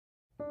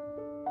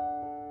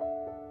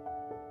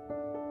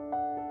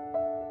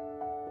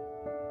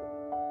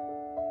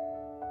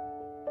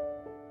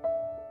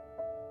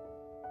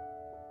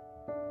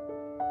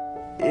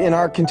in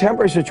our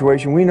contemporary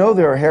situation, we know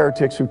there are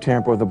heretics who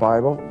tamper with the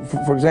Bible.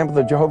 For example,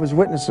 the Jehovah's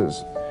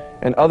Witnesses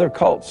and other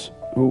cults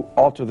who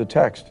alter the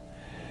text.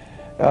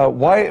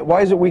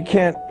 Why is it we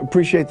can't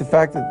appreciate the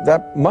fact that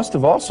that must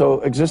have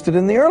also existed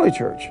in the early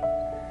church?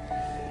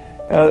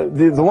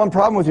 The one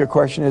problem with your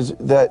question is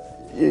that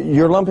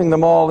you're lumping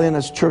them all in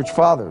as church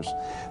fathers.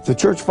 The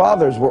church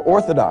fathers were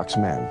Orthodox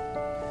men.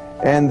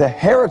 And the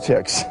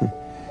heretics,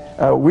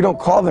 we don't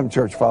call them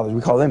church fathers,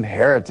 we call them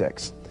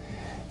heretics.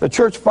 The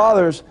church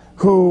fathers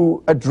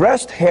who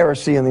addressed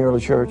heresy in the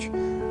early church,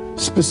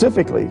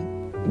 specifically,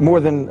 more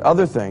than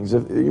other things,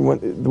 the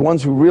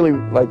ones who really,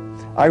 like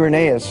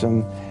Irenaeus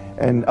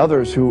and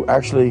others who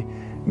actually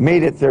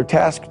made it their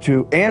task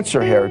to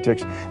answer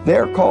heretics,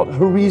 they're called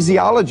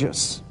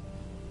heresiologists.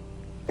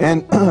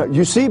 And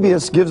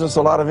Eusebius gives us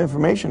a lot of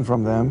information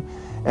from them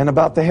and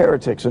about the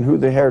heretics and who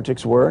the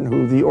heretics were and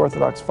who the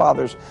Orthodox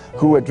fathers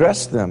who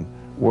addressed them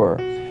were.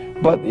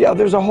 But yeah,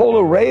 there's a whole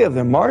array of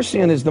them.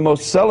 Marcion is the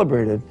most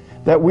celebrated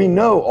that we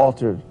know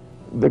altered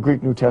the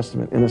Greek New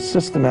Testament in a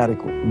systematic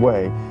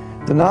way.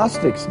 The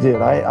Gnostics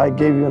did. I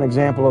gave you an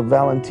example of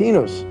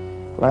Valentinus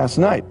last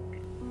night.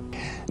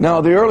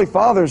 Now, the early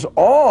fathers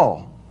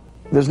all,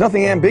 there's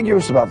nothing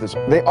ambiguous about this,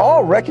 they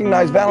all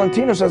recognized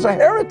Valentinus as a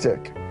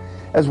heretic,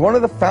 as one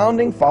of the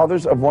founding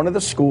fathers of one of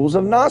the schools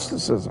of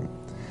Gnosticism.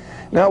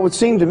 Now, it would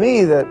seem to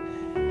me that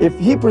if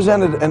he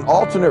presented an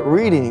alternate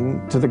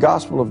reading to the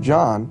Gospel of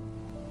John,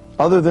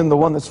 other than the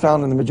one that's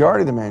found in the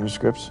majority of the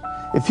manuscripts,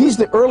 if he's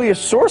the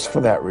earliest source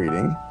for that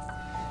reading,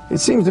 it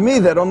seems to me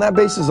that on that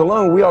basis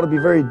alone, we ought to be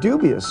very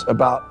dubious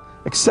about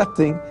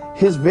accepting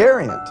his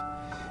variant.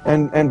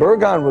 And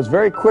Burgon was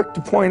very quick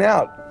to point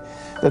out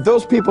that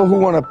those people who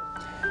want to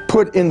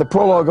put in the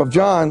prologue of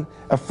John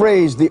a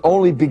phrase, the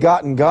only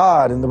begotten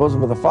God in the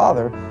bosom of the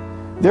Father,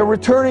 they're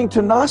returning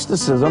to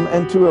Gnosticism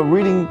and to a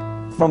reading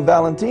from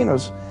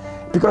Valentinus,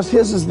 because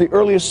his is the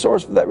earliest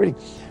source for that reading.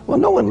 Well,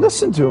 no one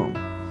listened to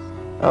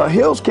him.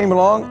 Hills came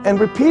along and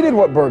repeated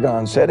what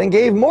Burgon said and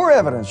gave more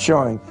evidence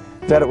showing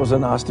that it was a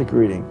Gnostic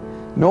reading.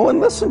 No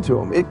one listened to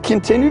him. It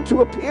continued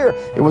to appear.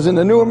 It was in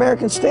the New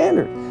American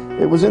Standard.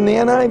 It was in the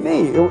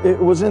NIV. It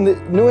was in the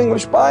New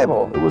English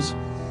Bible. It was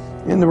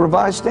in the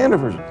Revised Standard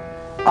Version.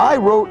 I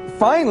wrote,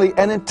 finally,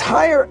 an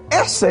entire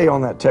essay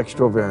on that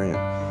textual variant,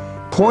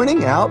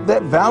 pointing out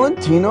that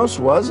Valentinus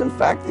was, in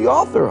fact, the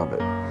author of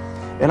it.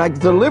 And I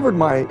delivered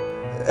my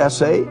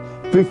essay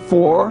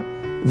before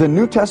the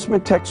New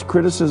Testament text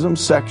criticism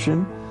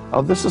section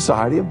of the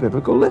Society of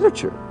Biblical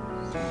Literature.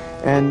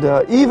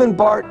 And even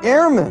Bart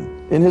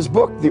Ehrman, in his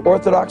book, The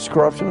Orthodox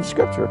Corruption of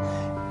Scripture,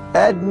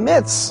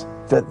 admits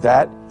that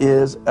that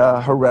is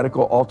a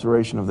heretical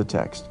alteration of the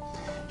text.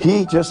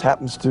 He just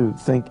happens to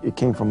think it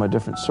came from a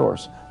different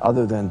source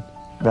other than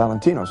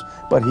Valentinus.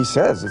 But he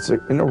says it's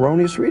an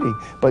erroneous reading,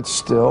 but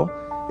still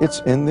it's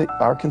in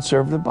our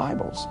conservative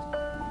Bibles.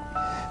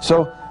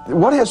 So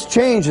what has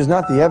changed is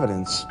not the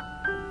evidence.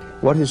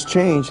 What has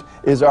changed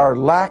is our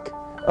lack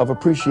of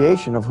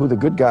appreciation of who the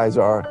good guys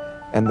are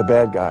and the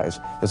bad guys.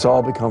 It's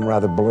all become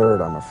rather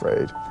blurred, I'm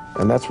afraid.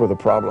 And that's where the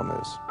problem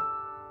is.